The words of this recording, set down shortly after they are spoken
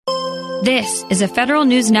This is a Federal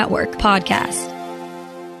News Network podcast.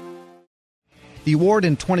 The award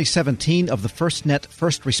in 2017 of the FirstNet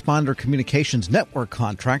First Responder Communications Network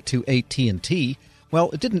contract to AT&T,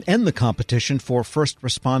 well, it didn't end the competition for first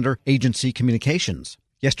responder agency communications.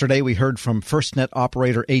 Yesterday, we heard from FirstNet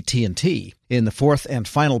operator AT&T. In the fourth and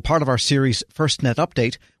final part of our series, FirstNet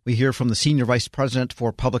Update, we hear from the Senior Vice President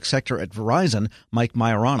for Public Sector at Verizon, Mike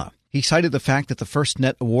Majorana. He cited the fact that the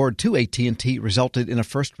FirstNet award to AT&T resulted in a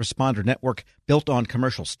first responder network built on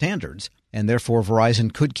commercial standards, and therefore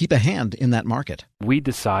Verizon could keep a hand in that market. We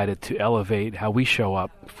decided to elevate how we show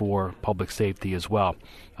up for public safety as well.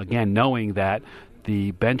 Again, knowing that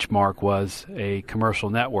the benchmark was a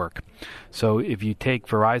commercial network. So if you take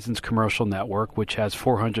Verizon's commercial network, which has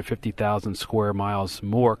 450,000 square miles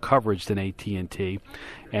more coverage than AT&T,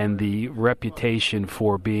 and the reputation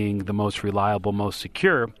for being the most reliable, most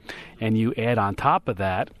secure, and you add on top of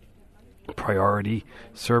that priority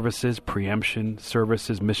services, preemption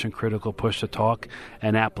services, mission-critical push-to-talk,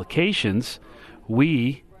 and applications,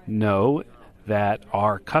 we know that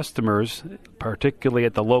our customers, particularly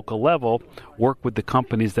at the local level, work with the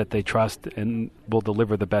companies that they trust and will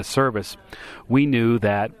deliver the best service. We knew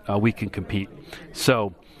that we can compete.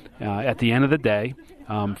 So at the end of the day,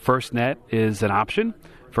 FirstNet is an option.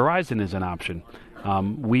 Verizon is an option.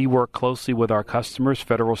 We work closely with our customers,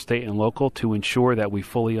 federal, state, and local, to ensure that we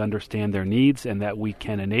fully understand their needs and that we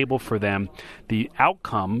can enable for them the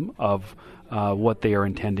outcome of what they are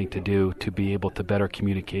intending to do to be able to better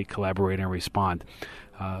communicate, collaborate, and respond.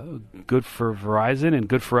 Good for Verizon and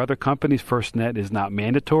good for other companies. FirstNet is not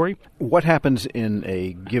mandatory. What happens in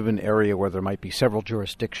a given area where there might be several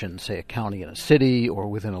jurisdictions, say a county and a city or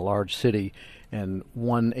within a large city, and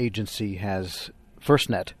one agency has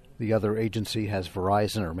FirstNet, the other agency has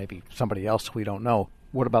Verizon or maybe somebody else we don't know?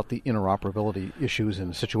 What about the interoperability issues in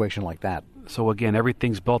a situation like that? So again,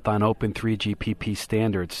 everything's built on open 3GPP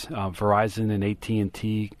standards. Verizon and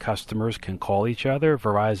AT&T customers can call each other.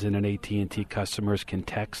 Verizon and AT&T customers can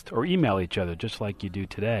text or email each other, just like you do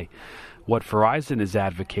today. What Verizon is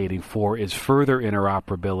advocating for is further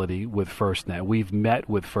interoperability with FirstNet. We've met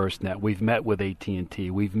with FirstNet. We've met with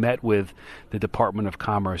AT&T. We've met with the Department of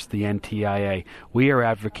Commerce, the NTIA. We are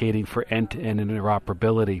advocating for end-to-end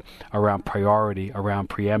interoperability around priority, around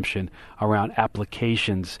preemption, around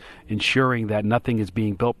applications, ensuring that nothing is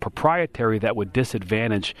being built proprietary that would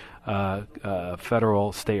disadvantage a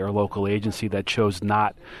federal, state, or local agency that chose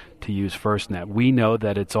not to use FirstNet. We know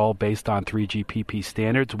that it's all based on 3GPP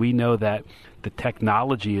standards. We know that the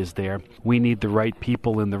technology is there. We need the right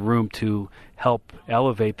people in the room to help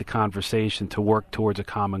elevate the conversation to work towards a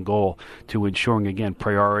common goal, to ensuring, again,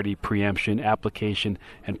 priority, preemption, application,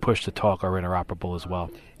 and push-to-talk are interoperable as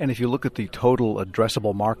well. And if you look at the total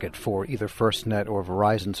addressable market for either FirstNet or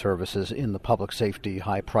Verizon services in the public safety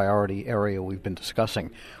high-priority area we've been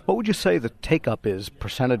discussing, what would you say the take-up is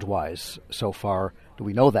percentage-wise so far? Do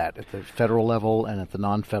we know that at the federal level and at the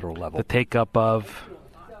non-federal level? The take-up of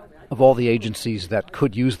all the agencies that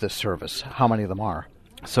could use this service, how many of them are?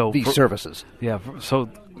 These services. Yeah, so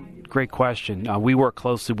great question. We work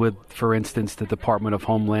closely with, for instance, the Department of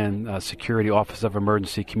Homeland Security Office of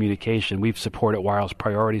Emergency Communication. We've supported Wireless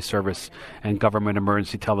Priority Service and government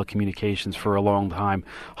emergency telecommunications for a long time.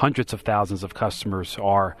 Hundreds of thousands of customers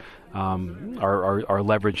are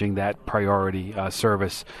leveraging that priority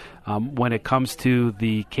service. When it comes to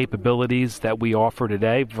the capabilities that we offer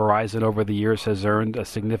today, Verizon over the years has earned a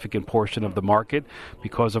significant portion of the market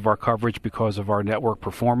because of our coverage, because of our network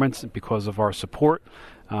performance, because of our support.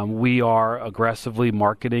 We are aggressively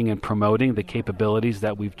marketing and promoting the capabilities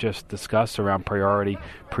that we've just discussed around priority,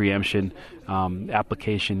 preemption,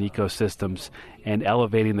 application ecosystems, and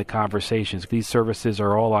elevating the conversations. These services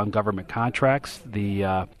are all on government contracts.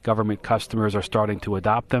 The government customers are starting to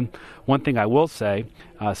adopt them. One thing I will say,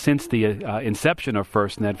 since the inception of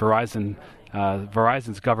FirstNet,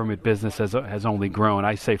 Verizon's government business has only grown.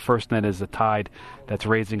 I say FirstNet is a tide that's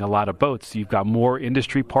raising a lot of boats. You've got more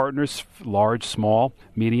industry partners, large, small,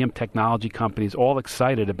 medium technology companies, all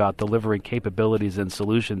excited about delivering capabilities and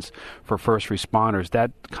solutions for first responders.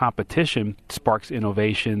 That competition sparks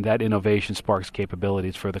innovation. That innovation sparks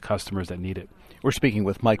capabilities for the customers that need it. We're speaking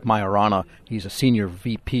with Mike Majorana. He's a senior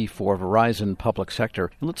VP for Verizon Public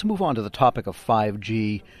Sector. And let's move on to the topic of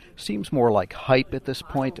 5G. Seems more like hype at this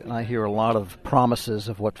point, and I hear a lot of promises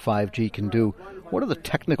of what 5G can do. What are the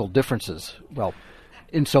technical differences? Well,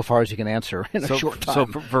 insofar as you can answer in a short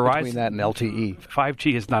time Verizon, between that and LTE.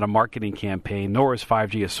 5G is not a marketing campaign, nor is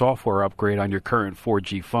 5G a software upgrade on your current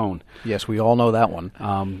 4G phone. Yes, we all know that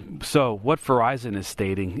one. So what Verizon is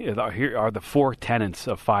stating, here are the 4 tenets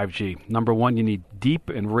of 5G. Number 1, you need deep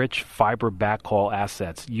and rich fiber backhaul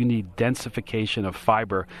assets. You need densification of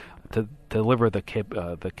fiber to deliver the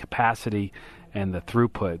capacity and the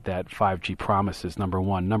throughput that 5G promises, number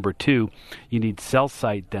 1. Number 2, you need cell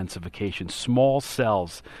site densification, small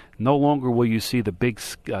cells. No longer will you see the big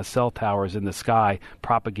cell towers in the sky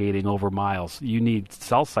propagating over miles. You need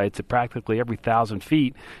cell sites at practically every 1,000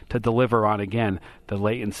 feet to deliver on, again, the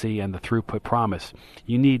latency and the throughput promise.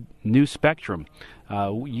 You need new spectrum.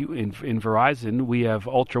 In Verizon, we have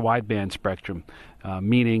ultra-wideband spectrum,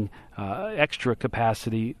 meaning extra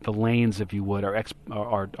capacity. The lanes, if you would, are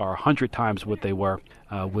 100 times what they were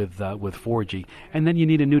with 4G. And then you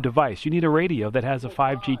need a new device. You need a radio that has a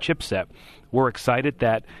 5G chipset. We're excited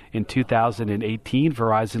that in 2018,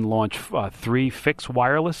 Verizon launched 3 fixed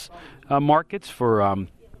wireless markets for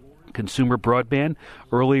consumer broadband.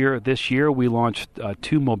 Earlier this year, we launched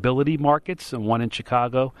 2 mobility markets, one in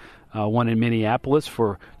Chicago, one in Minneapolis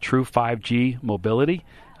for true 5G mobility.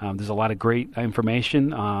 There's a lot of great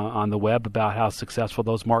information on the web about how successful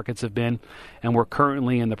those markets have been. And we're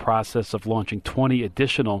currently in the process of launching 20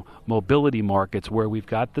 additional mobility markets where we've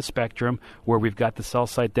got the spectrum, where we've got the cell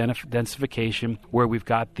site densification, where we've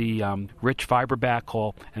got the rich fiber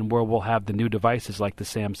backhaul, and where we'll have the new devices like the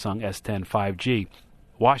Samsung S10 5G.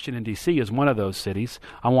 Washington, D.C. is one of those cities.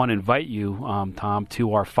 I want to invite you, Tom,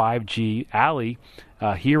 to our 5G Alley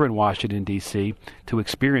here in Washington, D.C. to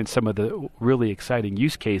experience some of the really exciting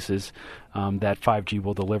use cases that 5G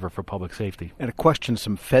will deliver for public safety. And a question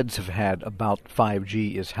some feds have had about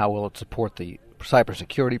 5G is how will it support the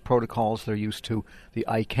cybersecurity protocols they're used to, the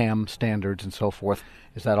ICAM standards and so forth.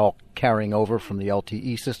 Is that all carrying over from the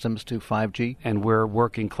LTE systems to 5G? And we're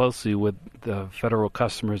working closely with the federal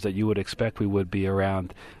customers that you would expect we would be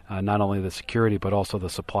around not only the security but also the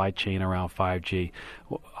supply chain around 5G.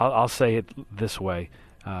 I'll say it this way.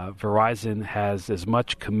 Verizon has as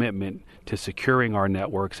much commitment to securing our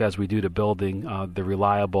networks as we do to building the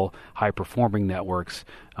reliable, high-performing networks.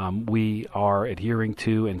 We are adhering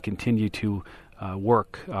to and continue to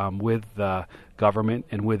work with government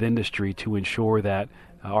and with industry to ensure that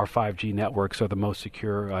our 5G networks are the most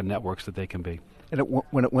secure networks that they can be. And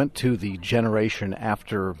when it went to the generation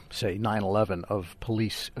after, say, 9/11 of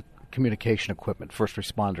police communication equipment, first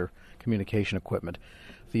responder communication equipment,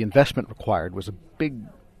 the investment required was a big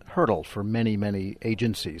hurdle for many, many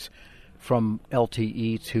agencies. From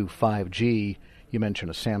LTE to 5G, you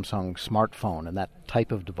mentioned a Samsung smartphone and that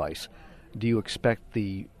type of device. Do you expect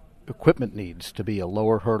the equipment needs to be a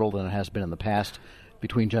lower hurdle than it has been in the past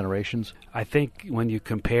between generations? I think when you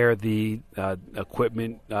compare the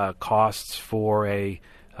equipment costs for a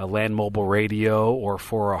land mobile radio or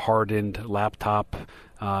for a hardened laptop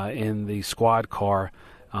in the squad car,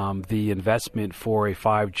 the investment for a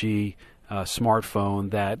 5G smartphone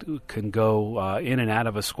that can go in and out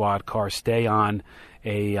of a squad car, stay on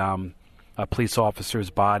a police officer's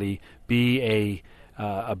body, be a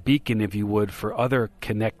beacon, if you would, for other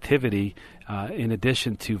connectivity in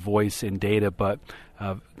addition to voice and data, but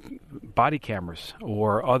body cameras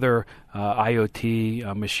or other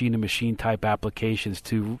IoT machine-to-machine type applications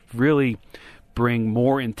to really bring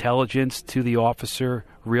more intelligence to the officer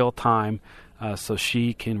real time so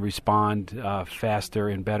she can respond faster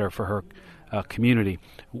and better for her community.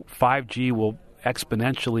 5G will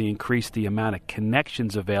exponentially increase the amount of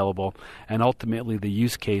connections available and ultimately the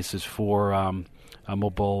use cases for a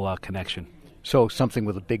mobile connection. So something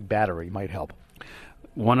with a big battery might help.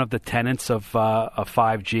 One of the tenets of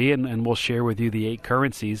 5G, and we'll share with you the 8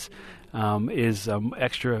 currencies, is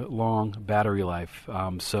extra long battery life.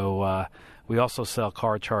 So we also sell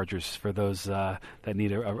car chargers for those that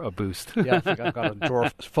need a boost. Yeah, I think I've got a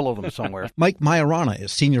drawer full of them somewhere. Mike Majorana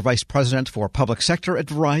is Senior Vice President for Public Sector at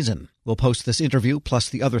Verizon. We'll post this interview plus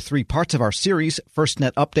the other 3 parts of our series,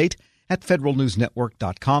 FirstNet Update, at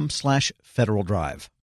federalnewsnetwork.com/Federal Drive.